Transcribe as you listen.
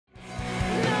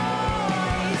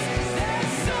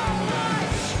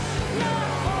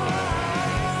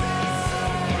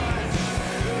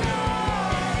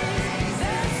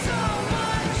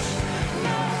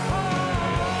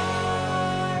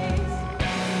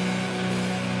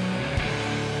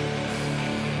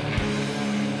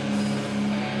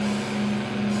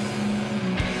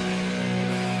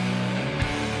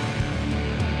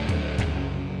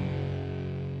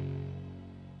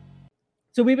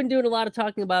So we've been doing a lot of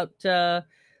talking about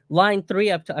line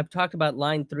three. I've talked about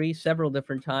line three several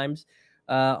different times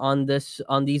on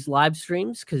these live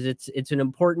streams because it's an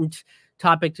important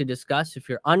topic to discuss. If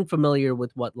you're unfamiliar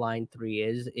with what line three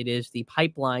is, it is the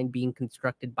pipeline being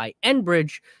constructed by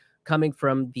Enbridge coming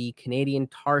from the Canadian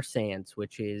tar sands,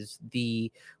 which is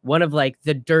the one of like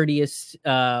the dirtiest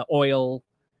oil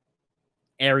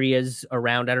areas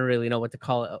around. I don't really know what to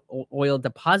call it, oil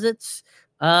deposits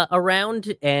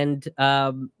around. And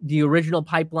the original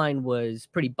pipeline was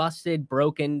pretty busted,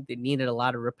 broken. It needed a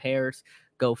lot of repairs.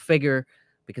 Go figure.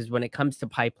 Because when it comes to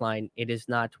pipeline, it is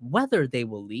not whether they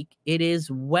will leak, it is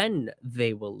when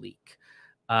they will leak.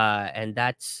 And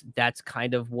that's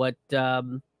kind of what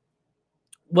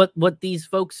these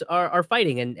folks are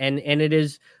fighting. And it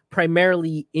is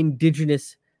primarily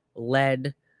indigenous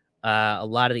led. A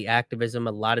lot of the activism,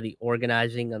 a lot of the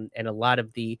organizing, and a lot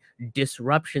of the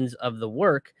disruptions of the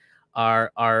work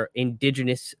are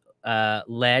indigenous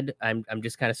led. I'm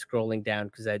just kind of scrolling down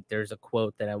because there's a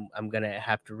quote that I'm gonna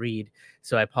have to read.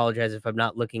 So I apologize if I'm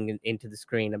not looking into the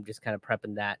screen. I'm just kind of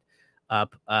prepping that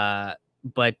up.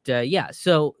 But yeah,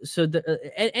 so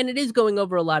and it is going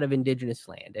over a lot of indigenous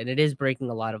land, and it is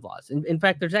breaking a lot of laws. In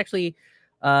fact, there's actually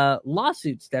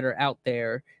lawsuits that are out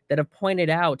there that have pointed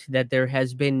out that there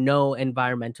has been no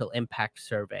environmental impact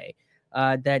survey,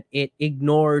 that it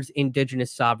ignores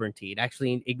indigenous sovereignty. It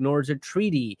actually ignores a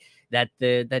treaty that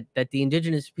the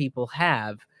indigenous people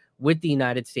have with the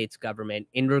United States government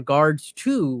in regards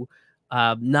to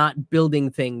not building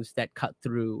things that cut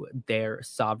through their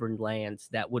sovereign lands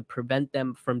that would prevent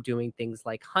them from doing things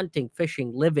like hunting,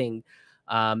 fishing, living,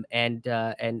 and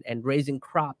raising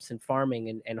crops and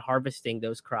farming and harvesting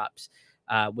those crops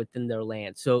within their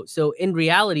land. So in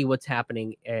reality, what's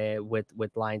happening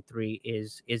with Line 3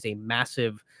 is a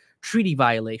massive treaty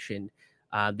violation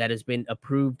that has been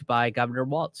approved by Governor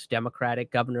Walz, Democratic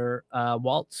Governor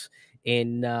Walz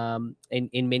in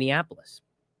Minneapolis.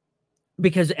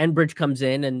 Because Enbridge comes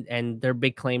in and their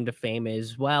big claim to fame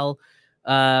is, well,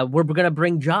 we're going to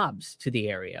bring jobs to the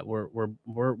area.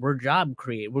 We're job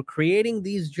create. We're creating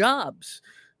these jobs.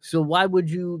 So why would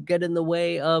you get in the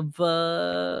way of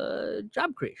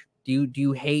job creation? Do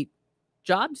you hate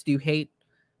jobs? Do you hate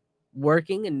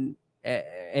working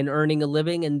and earning a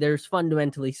living? And there's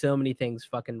fundamentally so many things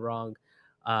fucking wrong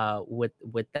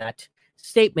with that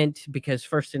statement, because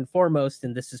first and foremost,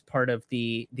 and this is part of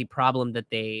the problem that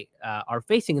they are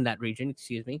facing in that region,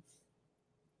 excuse me,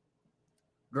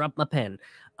 drop my pen,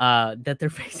 that they're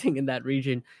facing in that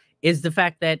region is the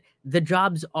fact that the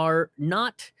jobs are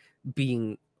not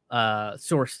being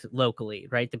sourced locally,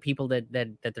 right? The people that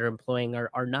they're employing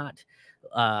are not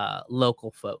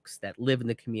local folks that live in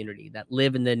the community, that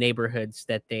live in the neighborhoods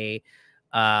that they're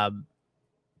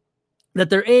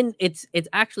in. It's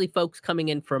actually folks coming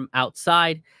in from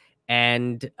outside,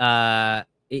 and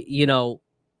you know,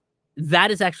 that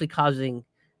is actually causing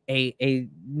a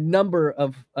number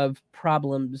of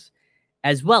problems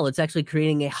as well. It's actually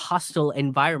creating a hostile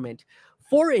environment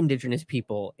for indigenous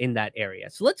people in that area.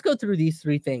 So let's go through these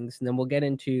three things, and then we'll get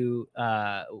into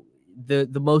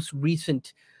the most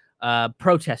recent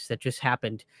protests that just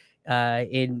happened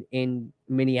in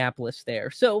Minneapolis there.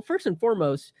 So first and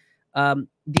foremost,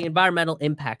 the environmental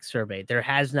impact survey. There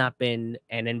has not been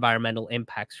an environmental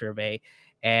impact survey,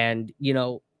 and you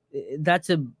know, that's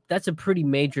a pretty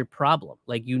major problem.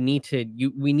 Like we need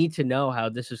to know how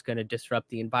this is going to disrupt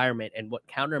the environment and what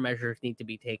countermeasures need to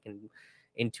be taken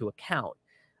into account.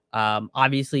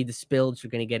 Obviously, the spills are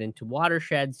going to get into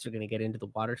watersheds. They're going to get into the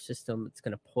water system. It's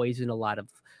going to poison a lot of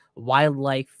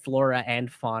wildlife, flora,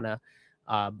 and fauna.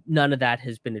 None of that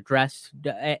has been addressed.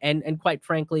 And quite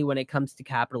frankly, when it comes to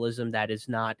capitalism, that is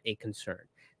not a concern.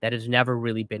 That has never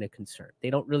really been a concern. They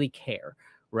don't really care,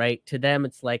 right? To them,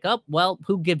 it's like, oh, well,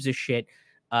 who gives a shit?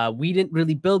 We didn't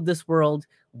really build this world.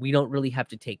 We don't really have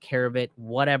to take care of it.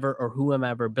 Whatever or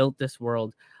whomever built this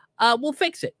world, we'll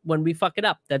fix it when we fuck it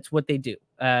up. That's what they do.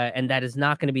 And that is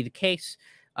not going to be the case.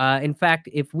 In fact,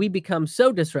 if we become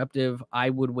so disruptive, I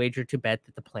would wager to bet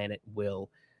that the planet will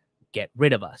get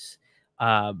rid of us.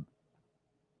 And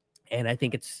I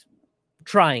think it's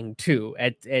trying to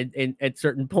at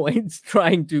certain points,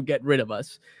 trying to get rid of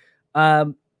us.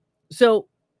 So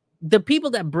the people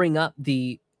that bring up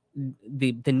the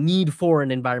need for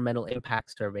an environmental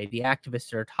impact survey, the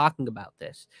activists that are talking about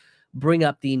this, bring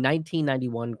up the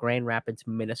 1991 Grand Rapids,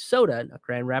 Minnesota, not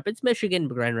Grand Rapids, Michigan,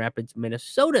 but Grand Rapids,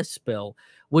 Minnesota spill,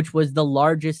 which was the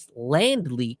largest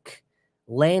land leak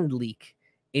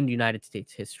in United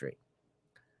States history.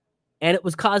 And it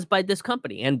was caused by this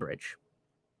company, Enbridge.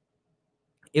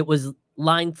 It was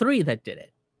Line 3 that did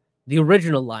it. The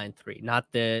original Line 3,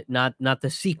 not the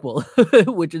sequel,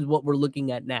 which is what we're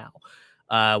looking at now.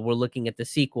 We're looking at the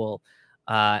sequel,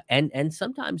 and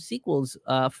sometimes sequels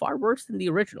far worse than the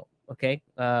original. Okay,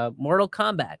 Mortal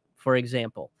Kombat, for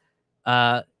example,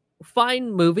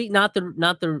 fine movie, not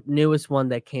the newest one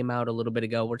that came out a little bit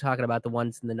ago. We're talking about the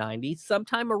ones in the 90s,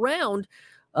 sometime around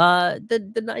the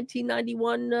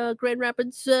 1991 Grand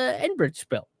Rapids Enbridge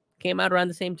spill came out around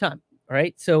the same time. All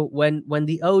right, so when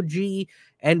the OG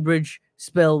Enbridge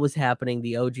spill was happening,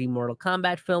 the OG Mortal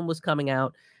Kombat film was coming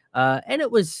out, and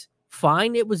it was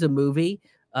fine. It was a movie.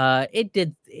 It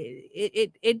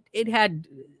had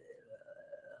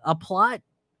a plot.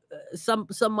 Some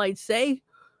might say.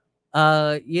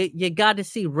 You got to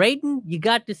see Raiden. You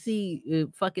got to see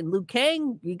fucking Liu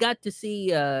Kang. You got to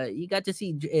see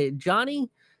Johnny.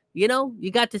 You know,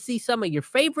 you got to see some of your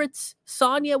favorites.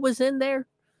 Sonya was in there.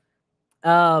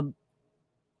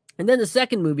 And then the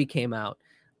second movie came out,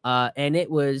 and it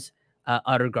was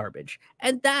utter garbage.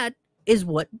 And that is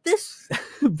what this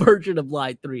version of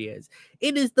Line 3 is.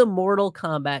 It is the Mortal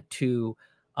Kombat 2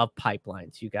 of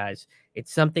pipelines, you guys.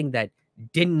 It's something that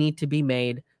didn't need to be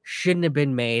made, shouldn't have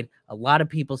been made. A lot of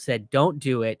people said, don't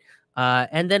do it.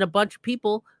 And then a bunch of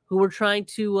people who were trying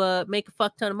to make a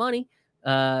fuck ton of money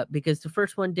because the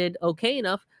first one did okay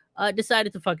enough,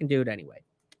 decided to fucking do it anyway.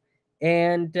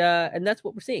 And that's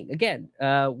what we're seeing. Again,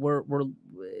 we're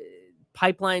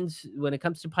pipelines. When it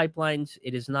comes to pipelines,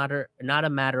 it is not a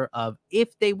matter of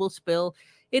if they will spill.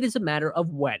 It is a matter of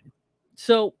when.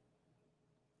 So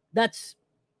that's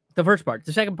the first part.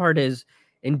 The second part is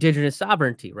indigenous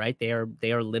sovereignty, right? They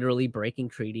are literally breaking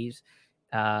treaties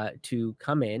to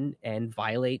come in and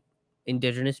violate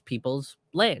indigenous people's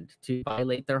land, to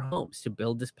violate their homes, to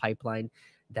build this pipeline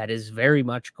that is very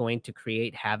much going to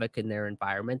create havoc in their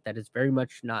environment, that is very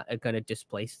much not going to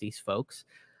displace these folks.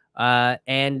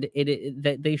 And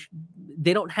they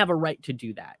don't have a right to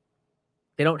do that.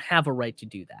 They don't have a right to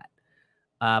do that.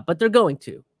 But they're going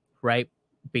to, right?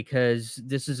 Because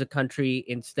this is a country,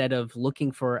 instead of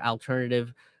looking for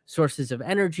alternative sources of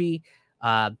energy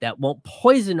that won't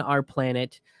poison our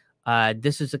planet,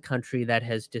 this is a country that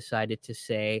has decided to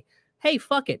say, hey,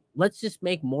 fuck it. Let's just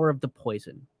make more of the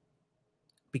poison.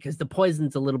 Because the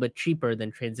poison's a little bit cheaper than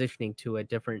transitioning to a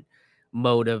different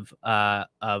mode of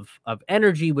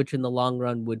energy, which in the long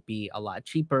run would be a lot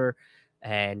cheaper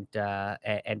and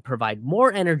provide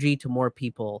more energy to more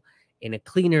people in a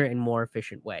cleaner and more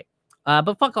efficient way.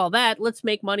 But fuck all that. Let's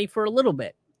make money for a little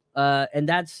bit. So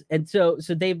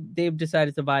they've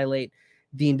decided to violate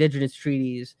the indigenous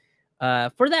treaties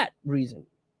for that reason.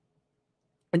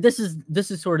 And this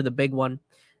is sort of the big one,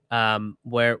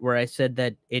 where I said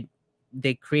that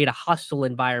they create a hostile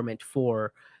environment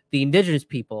for the indigenous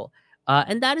people.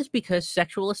 And that is because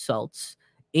sexual assaults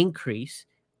increase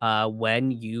when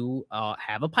you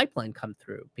have a pipeline come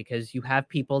through, because you have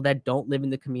people that don't live in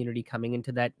the community coming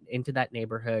into that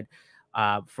neighborhood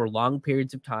for long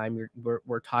periods of time.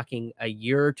 We're talking a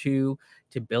year or two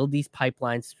to build these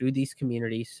pipelines through these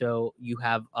communities. So you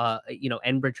have,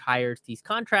 Enbridge hires these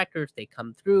contractors, they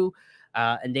come through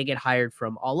and they get hired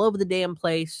from all over the damn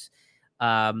place.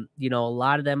 A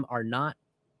lot of them are not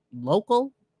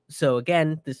local. So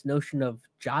again, this notion of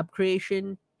job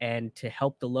creation and to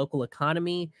help the local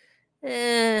economy,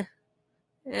 yeah,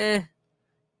 they're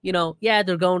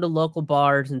going to local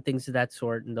bars and things of that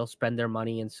sort, and they'll spend their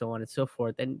money and so on and so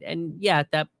forth. And yeah,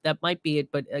 that might be it.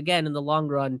 But again, in the long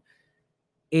run,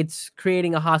 it's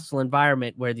creating a hostile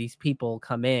environment where these people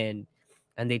come in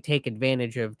and they take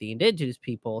advantage of the indigenous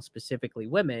people, specifically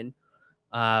women.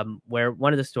 Where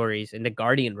one of the stories, and the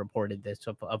Guardian reported this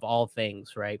of all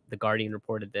things, right? The Guardian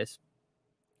reported this,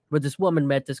 where this woman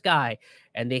met this guy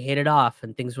and they hit it off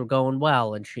and things were going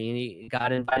well. And she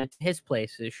got invited to his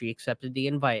place. So she accepted the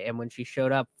invite. And when she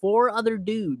showed up, 4 other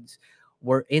dudes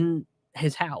were in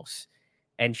his house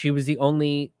and she was the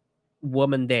only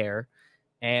woman there.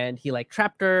 And he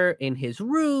trapped her in his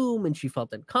room and she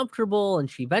felt uncomfortable. And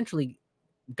she eventually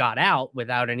got out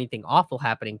without anything awful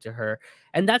happening to her,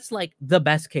 and that's the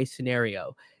best case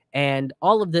scenario. And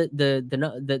all of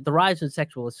the rise in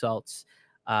sexual assaults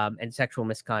and sexual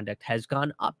misconduct has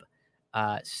gone up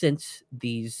since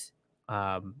these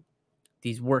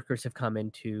workers have come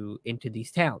into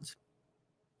these towns.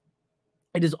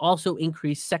 It has also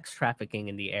increased sex trafficking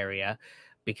in the area,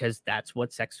 because that's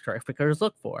what sex traffickers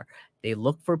look for. They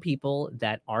look for people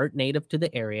that aren't native to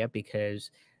the area,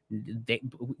 because they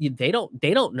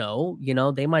don't know,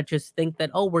 they might just think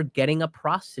that, oh, we're getting a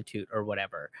prostitute or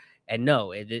whatever. And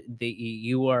no,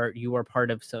 you are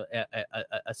part of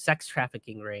a sex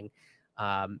trafficking ring,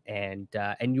 and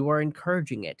you are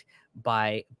encouraging it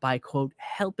by quote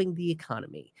helping the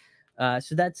economy.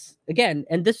 So that's again,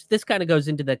 and this kind of goes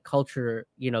into the culture,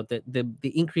 the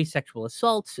increased sexual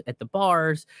assaults at the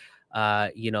bars,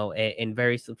 in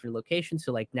various different locations.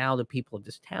 So like now the people of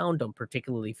this town don't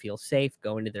particularly feel safe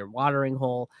going to their watering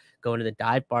hole, going to the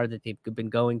dive bar that they've been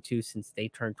going to since they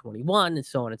turned 21, and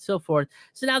so on and so forth.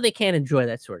 So now they can't enjoy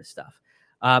that sort of stuff.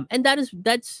 And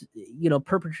that's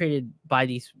perpetrated by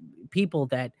these people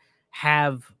that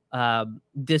have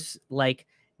this like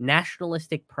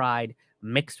nationalistic pride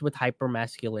mixed with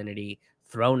hypermasculinity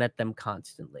thrown at them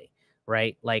constantly,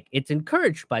 right? Like it's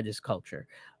encouraged by this culture.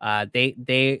 They're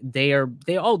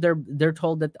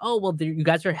told that, oh well, you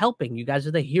guys are helping, you guys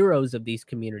are the heroes of these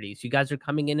communities, you guys are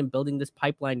coming in and building this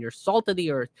pipeline, you're salt of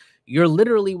the earth, you're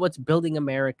literally what's building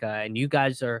America, and you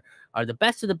guys are the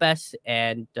best of the best,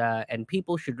 and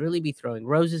people should really be throwing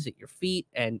roses at your feet,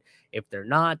 and if they're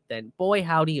not, then boy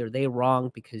howdy are they wrong,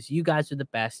 because you guys are the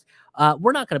best.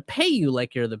 We're not going to pay you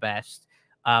like you're the best,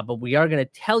 but we are going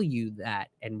to tell you that,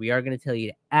 and we are going to tell you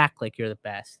to act like you're the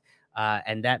best.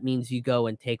 And that means you go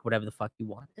and take whatever the fuck you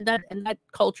want. And that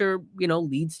culture,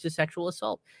 leads to sexual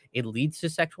assault. It leads to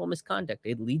sexual misconduct.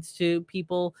 It leads to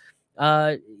people,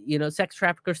 sex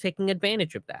traffickers taking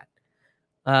advantage of that.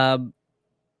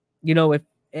 If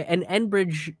and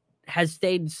Enbridge has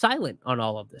stayed silent on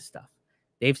all of this stuff.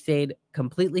 They've stayed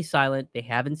completely silent. They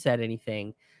haven't said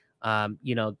anything.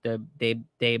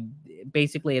 They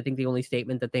basically, I think the only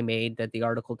statement that they made that the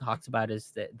article talks about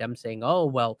is that them saying, oh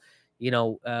well,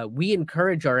 we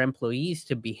encourage our employees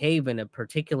to behave in a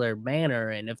particular manner,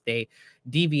 and if they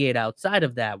deviate outside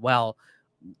of that, well,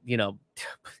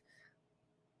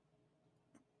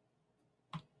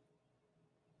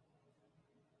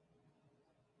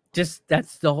 just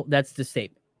that's the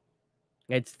statement.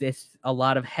 It's this a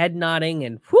lot of head nodding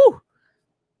and whew,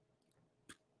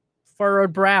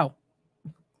 furrowed brow.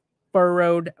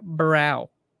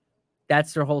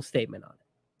 That's their whole statement on it.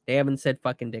 They haven't said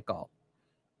fucking dick all.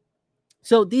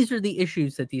 So these are the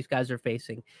issues that these guys are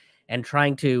facing and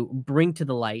trying to bring to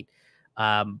the light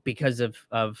because of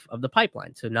the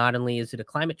pipeline. So not only is it a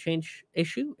climate change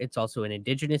issue, it's also an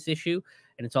indigenous issue,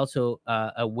 and it's also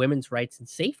a women's rights and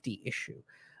safety issue.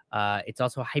 It's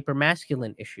also a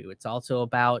hypermasculine issue. It's also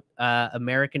about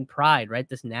American pride, right?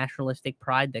 This nationalistic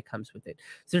pride that comes with it.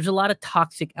 So there's a lot of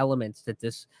toxic elements that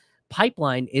this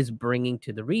pipeline is bringing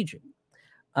to the region.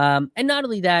 And not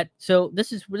only that, so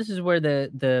this is where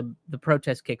the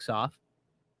protest kicks off.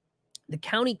 The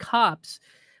county cops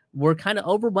were kind of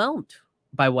overwhelmed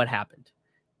by what happened.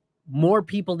 More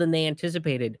people than they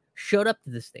anticipated showed up to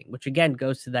this thing, which again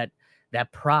goes to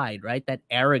that pride, right? That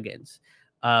arrogance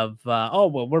of oh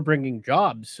well, we're bringing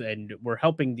jobs and we're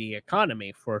helping the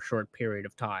economy for a short period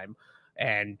of time,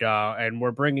 and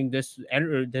we're bringing this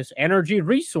energy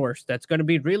resource that's going to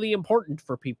be really important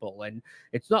for people, and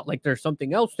it's not like there's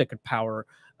something else that could power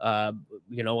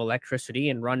electricity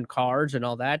and run cars and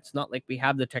all that. It's not like we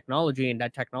have the technology, and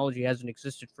that technology hasn't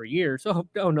existed for years.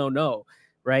 Oh no,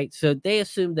 right? So they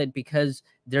assume that because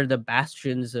they're the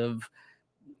bastions of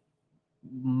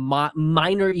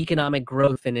minor economic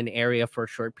growth in an area for a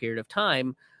short period of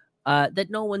time, that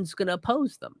no one's going to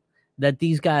oppose them. That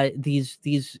these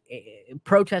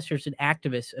protesters and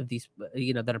activists of these,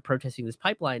 that are protesting this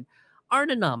pipeline, are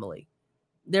an anomaly.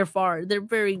 They're very, they're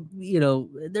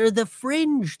the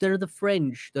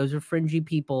fringe. Those are fringy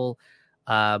people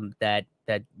that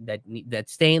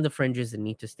stay in the fringes and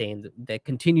need to stay that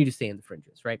continue to stay in the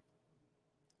fringes, right?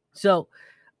 So,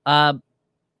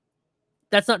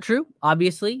 that's not true.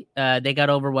 Obviously, they got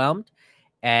overwhelmed,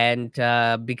 and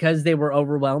because they were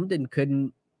overwhelmed and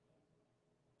couldn't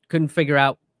figure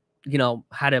out,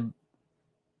 how to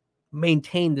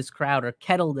maintain this crowd or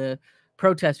kettle the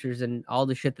protesters and all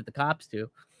the shit that the cops do,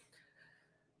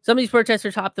 some of these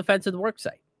protesters hopped the fence of the work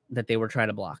site that they were trying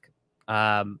to block.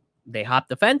 They hopped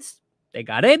the fence. They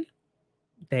got in.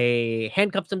 They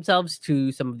handcuffed themselves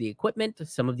to some of the equipment.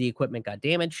 Some of the equipment got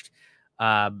damaged.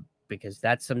 Because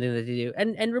that's something that they do.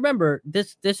 And remember,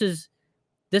 this is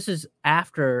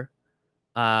after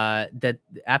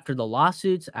after the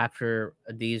lawsuits, after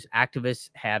these activists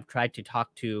have tried to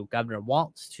talk to Governor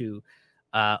Walz to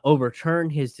overturn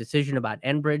his decision about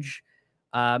Enbridge,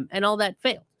 and all that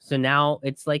failed. So now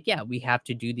it's like, yeah, we have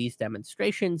to do these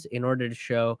demonstrations in order to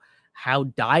show how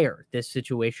dire this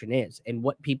situation is and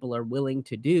what people are willing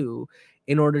to do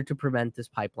in order to prevent this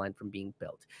pipeline from being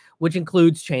built, which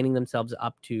includes chaining themselves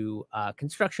up to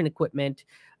construction equipment,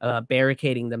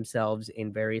 barricading themselves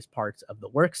in various parts of the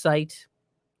work site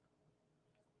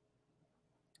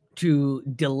to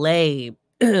delay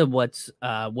what's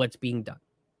being done.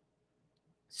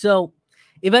 So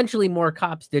eventually more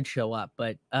cops did show up,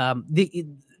 but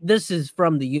this is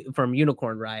from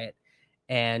Unicorn Riot.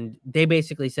 And they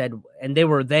basically said, and they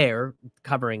were there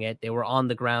covering it. They were on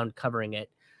the ground covering it.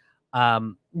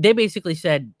 They basically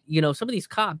said, some of these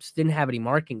cops didn't have any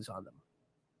markings on them.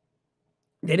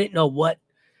 They didn't know what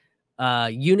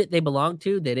unit they belonged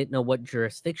to. They didn't know what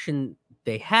jurisdiction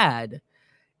they had.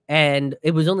 And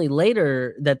it was only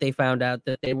later that they found out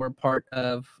that they were part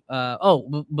of,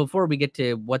 before we get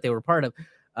to what they were part of,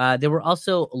 there were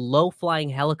also low-flying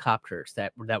helicopters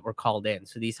that were called in.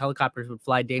 So these helicopters would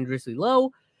fly dangerously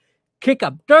low, kick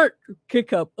up dirt,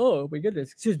 oh my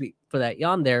goodness, excuse me for that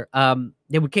yawn there.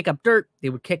 They would kick up dirt, they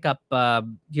would kick up,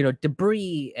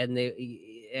 debris, and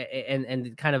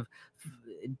and kind of,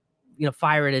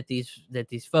 fire it at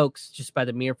these folks just by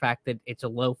the mere fact that it's a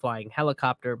low-flying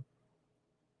helicopter.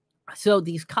 So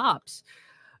these cops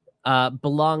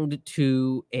belonged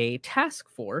to a task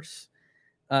force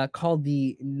called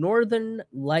the Northern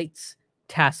Lights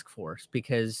Task Force,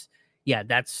 because,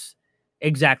 that's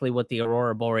exactly what the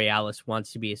Aurora Borealis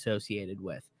wants to be associated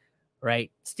with, right?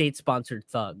 State-sponsored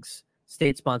thugs,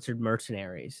 state-sponsored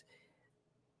mercenaries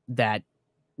that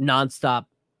nonstop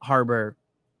harbor,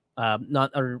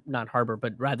 not harbor,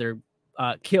 but rather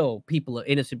kill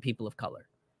innocent people of color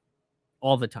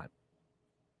all the time.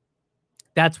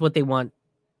 That's what they want.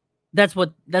 That's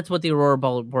what the Aurora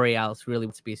Borealis really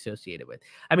wants to be associated with.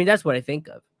 I mean, that's what I think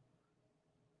of.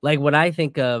 Like, when I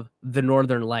think of the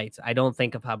Northern Lights, I don't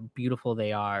think of how beautiful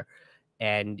they are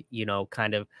and,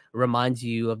 kind of reminds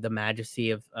you of the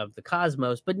majesty of the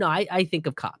cosmos. But no, I think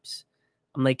of cops.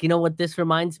 I'm like, you know what this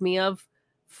reminds me of?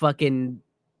 Fucking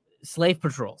slave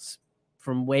patrols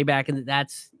from way back in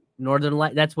that's Northern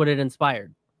Light. That's what it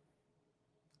inspired.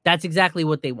 That's exactly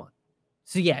what they want.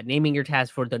 So yeah, naming your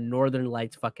task force the Northern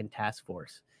Lights fucking Task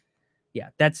Force. Yeah,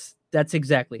 that's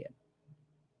exactly it.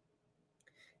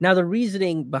 Now, the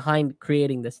reasoning behind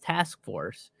creating this task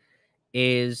force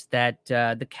is that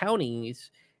the counties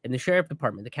and the sheriff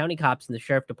department, the county cops and the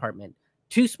sheriff department,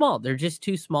 too small. They're just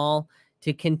too small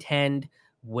to contend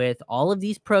with all of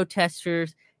these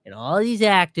protesters and all of these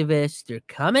activists. They're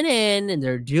coming in and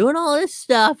they're doing all this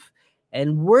stuff,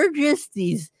 and we're just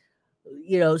these,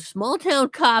 small town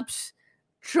cops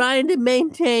trying to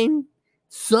maintain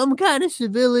some kind of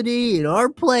civility in our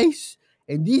place.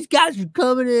 And these guys are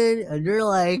coming in and they're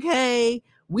like, hey,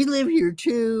 we live here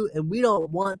too, and we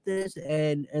don't want this.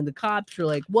 And the cops are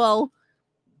like, well,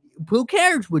 who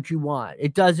cares what you want?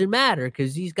 It doesn't matter,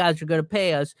 because these guys are going to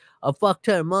pay us a fuck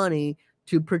ton of money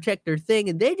to protect their thing.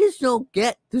 And they just don't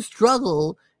get the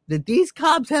struggle that these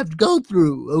cops have to go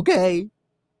through, okay?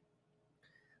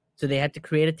 So they had to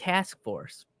create a task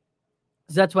force.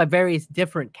 So that's why various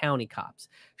different county cops,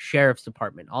 sheriff's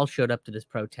department, all showed up to this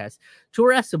protest to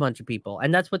arrest a bunch of people.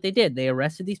 And that's what they did. They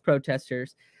arrested these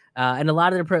protesters. And a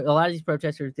lot of these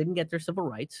protesters didn't get their civil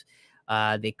rights.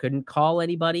 They couldn't call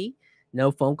anybody.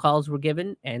 No phone calls were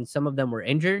given. And some of them were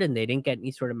injured and they didn't get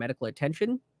any sort of medical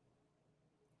attention.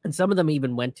 And some of them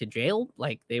even went to jail.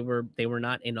 Like they were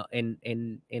not in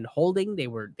holding. They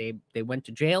went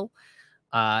to jail,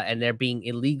 and they're being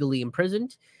illegally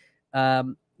imprisoned.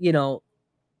 And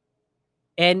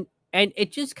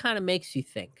it just kind of makes you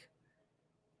think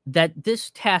that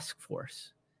this task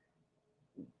force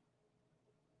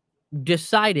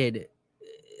decided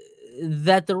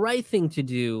that the right thing to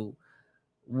do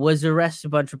was arrest a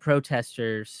bunch of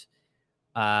protesters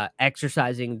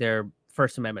exercising their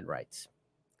First Amendment rights.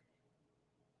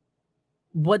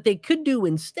 What they could do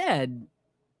instead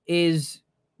is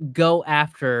go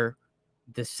after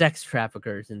the sex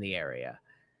traffickers in the area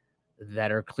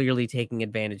that are clearly taking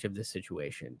advantage of this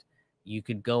situation. You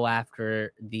could go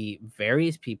after the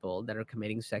various people that are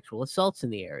committing sexual assaults in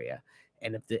the area.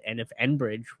 And if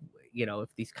Enbridge,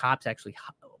 if these cops actually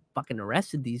fucking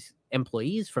arrested these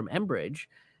employees from Enbridge,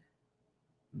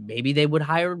 maybe they would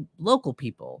hire local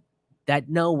people that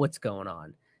know what's going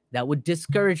on, that would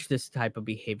discourage this type of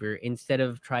behavior instead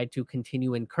of try to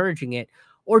continue encouraging it,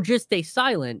 or just stay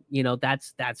silent.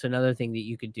 That's another thing that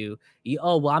you could do.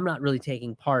 Well, I'm not really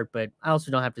taking part, but I also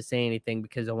don't have to say anything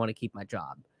because I want to keep my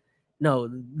job. No,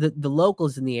 the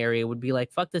locals in the area would be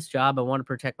like, fuck this job. I want to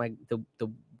protect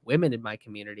the women in my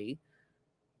community.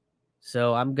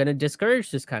 So I'm going to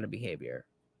discourage this kind of behavior.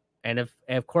 And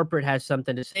if corporate has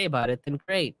something to say about it, then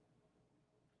great.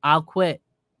 I'll quit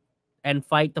and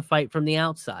fight the fight from the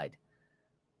outside.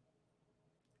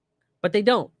 But they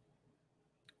don't.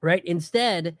 Right?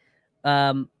 Instead,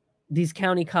 these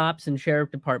county cops and sheriff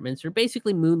departments are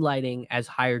basically moonlighting as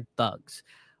hired thugs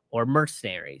or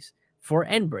mercenaries for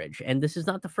Enbridge. And this is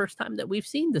not the first time that we've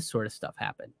seen this sort of stuff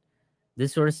happen.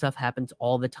 This sort of stuff happens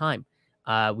all the time.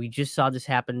 We just saw this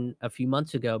happen a few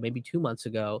months ago, maybe 2 months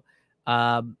ago,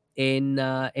 in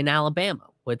Alabama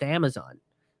with Amazon,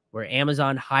 where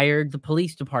Amazon hired the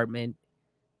police department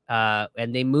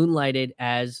and they moonlighted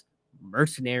as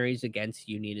mercenaries against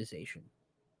unionization.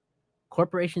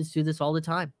 Corporations do this all the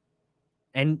time,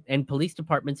 and police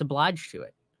departments oblige to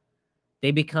it.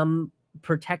 They become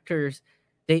protectors.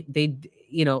 They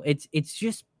you know, it's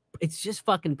just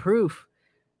fucking proof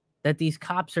that these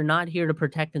cops are not here to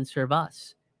protect and serve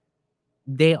us.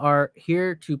 They are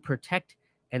here to protect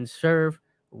and serve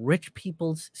rich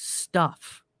people's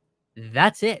stuff.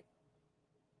 That's it.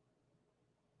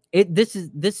 This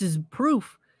is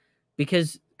proof,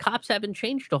 because cops haven't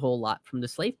changed a whole lot from the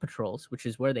slave patrols, which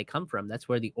is where they come from. That's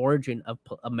where the origin of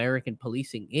American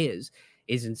policing is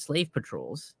in slave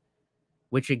patrols,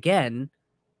 which again,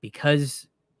 because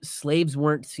slaves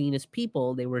weren't seen as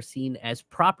people, they were seen as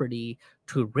property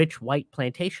to rich white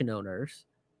plantation owners.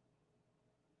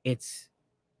 It's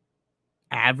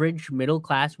average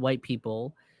middle-class white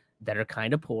people that are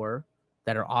kind of poor,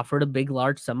 that are offered a big,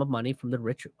 large sum of money from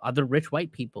the other rich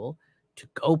white people to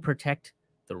go protect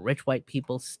the rich white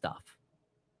people's stuff.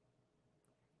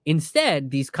 Instead,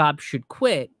 these cops should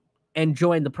quit and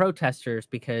join the protesters,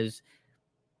 because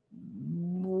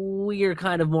we are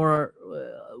kind of more,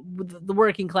 the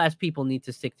working class people need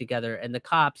to stick together, and the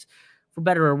cops, for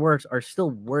better or worse, are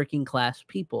still working class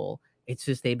people. It's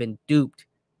just they've been duped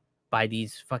by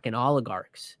these fucking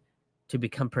oligarchs to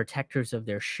become protectors of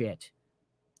their shit.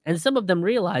 And some of them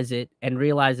realize it, and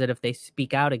realize that if they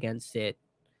speak out against it,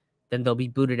 then they'll be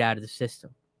booted out of the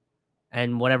system.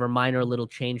 And whatever minor little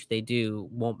change they do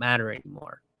won't matter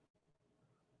anymore.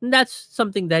 And that's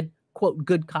something that, quote,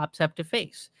 good cops have to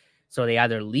face. So they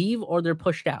either leave or they're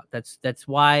pushed out. That's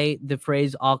why the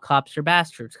phrase "all cops are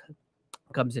bastards"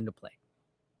 comes into play.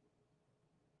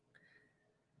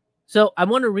 So I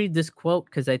want to read this quote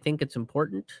because I think it's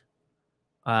important.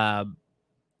 And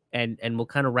we'll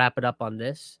kind of wrap it up on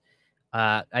this.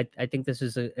 I think this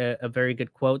is a very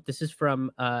good quote. This is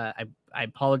from I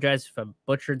apologize if I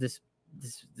butchered this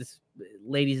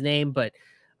lady's name, but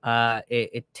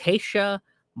Tasha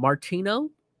Martino.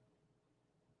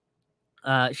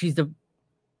 She's the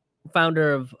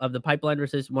founder of the Pipeline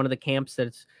Resist, one of the camps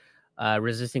that's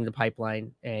resisting the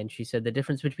pipeline. And she said the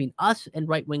difference between us and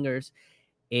right wingers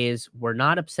is we're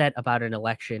not upset about an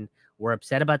election. We're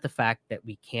upset about the fact that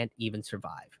we can't even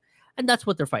survive. And that's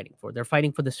what they're fighting for. They're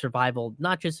fighting for the survival,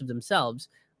 not just of themselves,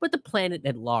 but the planet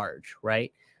at large,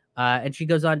 right? And she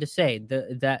goes on to say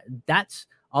that's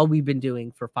all we've been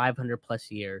doing for 500 plus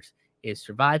years is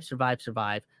survive, survive,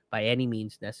 survive by any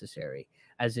means necessary.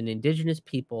 As an indigenous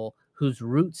people whose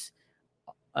roots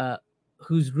are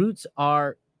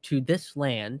to this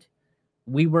land,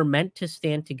 we were meant to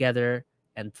stand together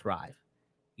and thrive.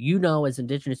 You know, as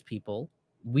indigenous people,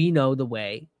 we know the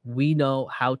way. We know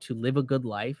how to live a good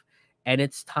life. And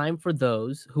it's time for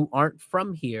those who aren't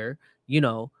from here, you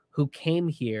know, who came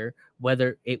here,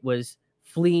 whether it was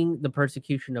fleeing the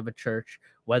persecution of a church,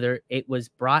 whether it was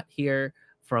brought here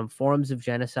from forms of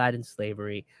genocide and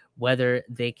slavery, whether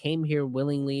they came here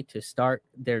willingly to start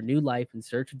their new life in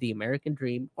search of the American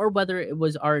dream, or whether it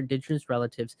was our indigenous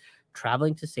relatives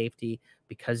traveling to safety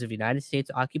because of United States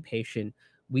occupation.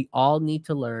 We all need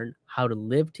to learn how to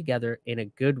live together in a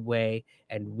good way,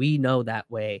 and we know that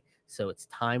way. So it's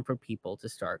time for people to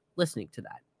start listening to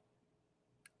that.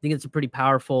 I think it's a pretty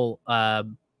powerful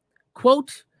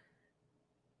quote,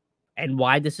 and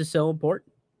why this is so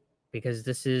important, because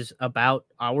this is about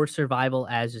our survival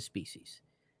as a species,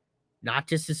 not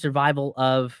just the survival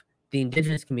of the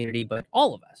indigenous community, but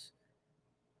all of us.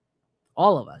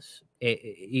 All of us.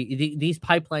 These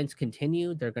pipelines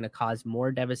continue. They're going to cause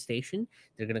more devastation.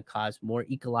 They're going to cause more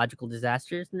ecological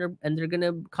disasters, and they're going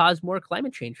to cause more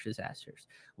climate change disasters,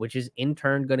 which is in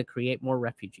turn going to create more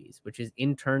refugees, which is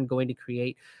in turn going to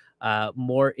create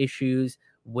more issues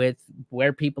with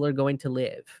where people are going to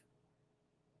live.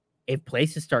 If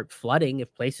places start flooding,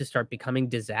 if places start becoming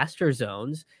disaster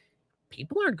zones,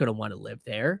 people aren't going to want to live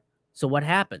there. So what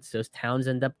happens? Those towns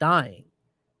end up dying.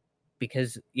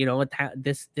 Because, you know,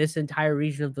 this entire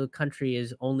region of the country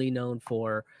is only known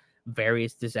for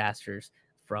various disasters,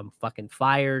 from fucking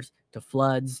fires to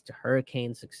floods to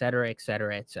hurricanes, et cetera, et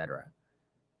cetera, et cetera.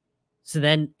 So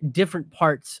then different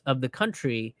parts of the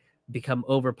country become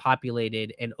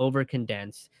overpopulated and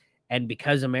overcondensed. And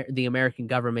because the American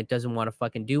government doesn't want to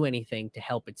fucking do anything to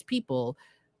help its people,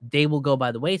 they will go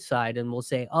by the wayside and will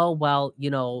say, oh, well, you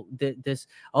know,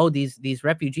 these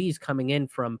refugees coming in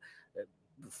from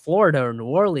Florida or New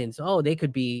Orleans, oh, they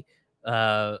could be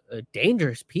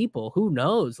dangerous people. Who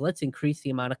knows? Let's increase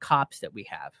the amount of cops that we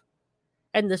have.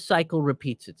 And the cycle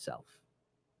repeats itself.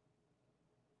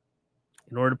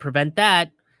 In order to prevent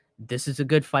that, this is a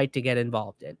good fight to get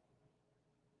involved in.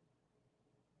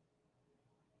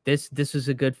 This is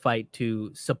a good fight to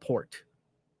support.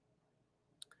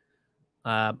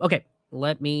 Okay,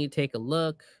 let me take a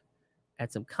look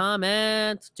at some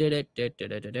comments. All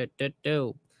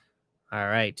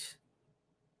right.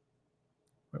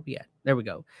 Where are we at? There we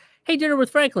go. Hey, Dinner with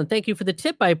Franklin. Thank you for the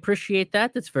tip. I appreciate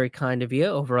that. That's very kind of you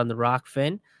over on the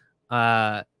Rockfin.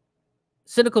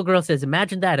 Cynical Girl says,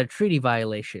 imagine that, a treaty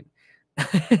violation.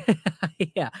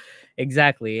 Yeah,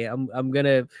 exactly. I'm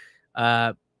gonna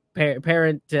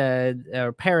parrot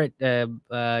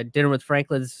Dinner with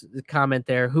Franklin's comment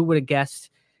there. Who would have guessed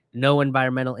no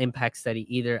environmental impact study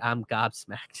either? I'm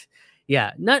gobsmacked.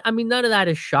 Yeah, none of that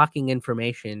is shocking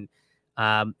information.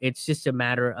 It's just a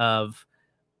matter of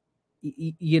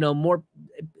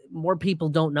more people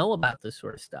don't know about this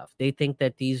sort of stuff. They think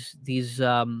that these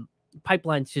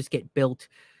pipelines just get built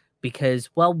because,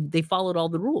 well, they followed all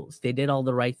the rules. They did all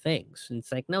the right things. And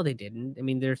it's like, no, they didn't. I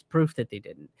mean, there's proof that they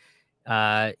didn't.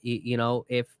 If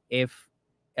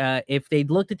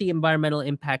they'd looked at the environmental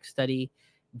impact study,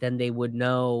 then they would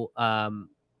know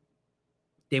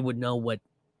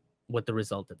what the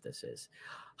result of this is.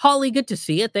 Holly, good to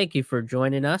see you. Thank you for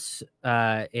joining us.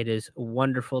 It is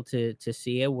wonderful to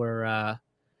see you. We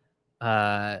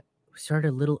started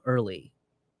a little early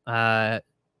because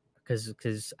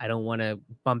I don't want to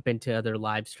bump into other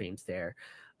live streams there.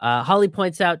 Holly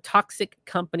points out toxic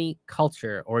company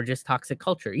culture or just toxic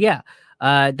culture. Yeah,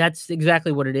 that's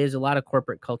exactly what it is. A lot of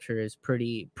corporate culture is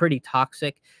pretty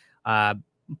toxic.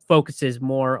 Focuses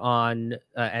more on,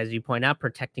 as you point out,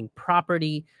 protecting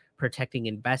property, protecting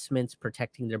investments,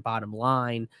 protecting their bottom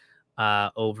line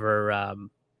over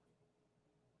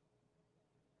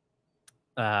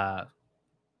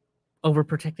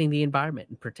protecting the environment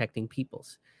and protecting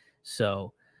people's.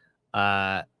 So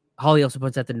Holly also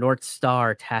points out the North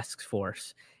Star task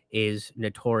force is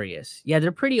notorious. Yeah,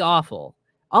 they're pretty awful.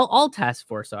 All task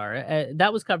force are.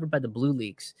 That was covered by the Blue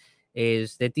Leaks,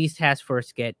 is that these task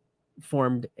force get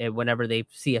formed whenever they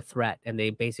see a threat, and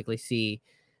they basically see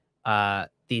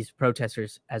these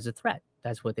protesters as a threat.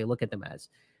 That's what they look at them as,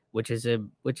 which is a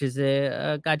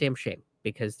goddamn shame,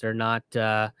 because they're not.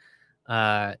 They're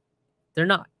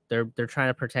trying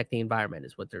to protect the environment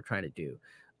is what they're trying to do.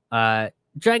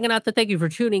 Dragonauta, thank you for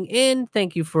tuning in.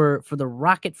 Thank you for the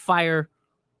rocket fire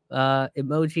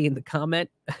emoji in the comment.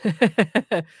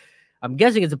 I'm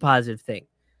guessing it's a positive thing.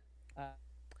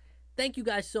 Thank you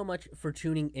guys so much for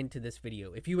tuning into this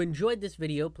video. If you enjoyed this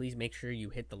video, please make sure you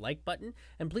hit the like button,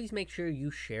 and please make sure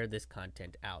you share this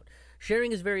content out.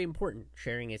 Sharing is very important.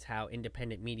 Sharing is how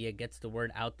independent media gets the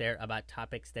word out there about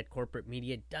topics that corporate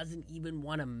media doesn't even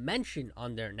want to mention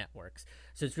on their networks.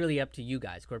 So it's really up to you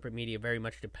guys. Corporate media very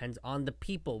much depends on the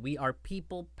people. We are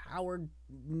people-powered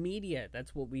media.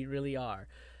 That's what we really are.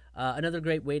 Another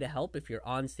great way to help if you're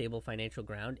on stable financial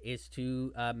ground is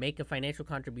to make a financial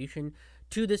contribution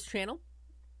to this channel.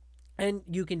 And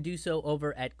you can do so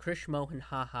over at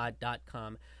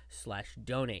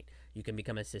krishmohanhaha.com/donate. You can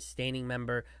become a sustaining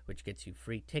member, which gets you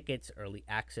free tickets, early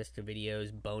access to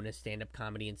videos, bonus stand-up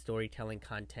comedy and storytelling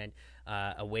content,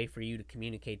 a way for you to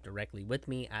communicate directly with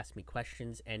me, ask me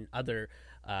questions, and other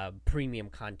premium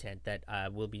content that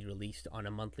will be released on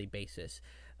a monthly basis.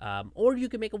 Or you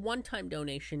can make a one-time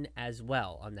donation as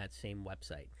well on that same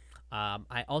website.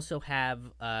 I also have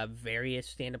various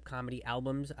stand-up comedy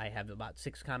albums. I have about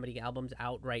 6 comedy albums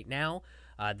out right now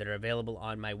that are available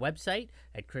on my website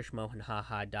at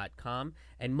krishmohanhaha.com.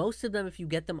 And most of them, if you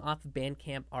get them off of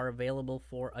Bandcamp, are available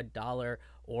for $1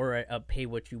 or a pay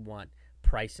what you want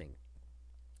pricing.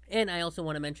 And I also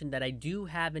want to mention that I do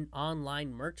have an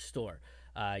online merch store.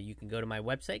 You can go to my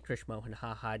website,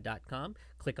 krishmohanhaha.com,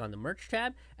 click on the merch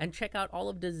tab, and check out all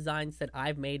of the designs that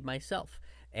I've made myself.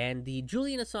 And the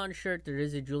Julian Assange shirt, there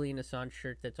is a Julian Assange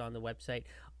shirt that's on the website.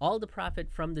 All the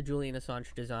profit from the Julian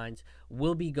Assange designs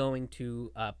will be going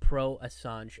to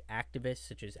pro-Assange activists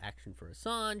such as Action for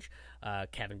Assange,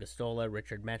 Kevin Gostola,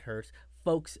 Richard Medhurst,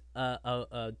 folks that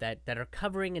are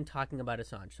covering and talking about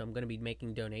Assange. So I'm going to be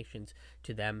making donations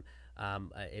to them.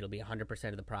 It'll be 100%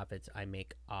 of the profits I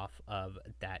make off of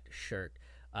that shirt.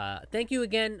 Thank you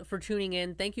again for tuning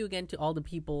in. Thank you again to all the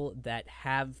people that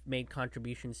have made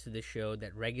contributions to the show,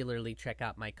 that regularly check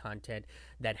out my content,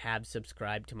 that have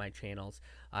subscribed to my channels.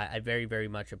 I very, very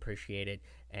much appreciate it,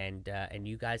 and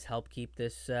you guys help keep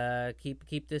this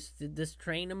this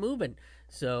train a moving.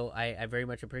 So I very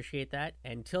much appreciate that.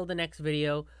 Until the next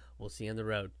video, we'll see you on the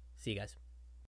road. See you guys.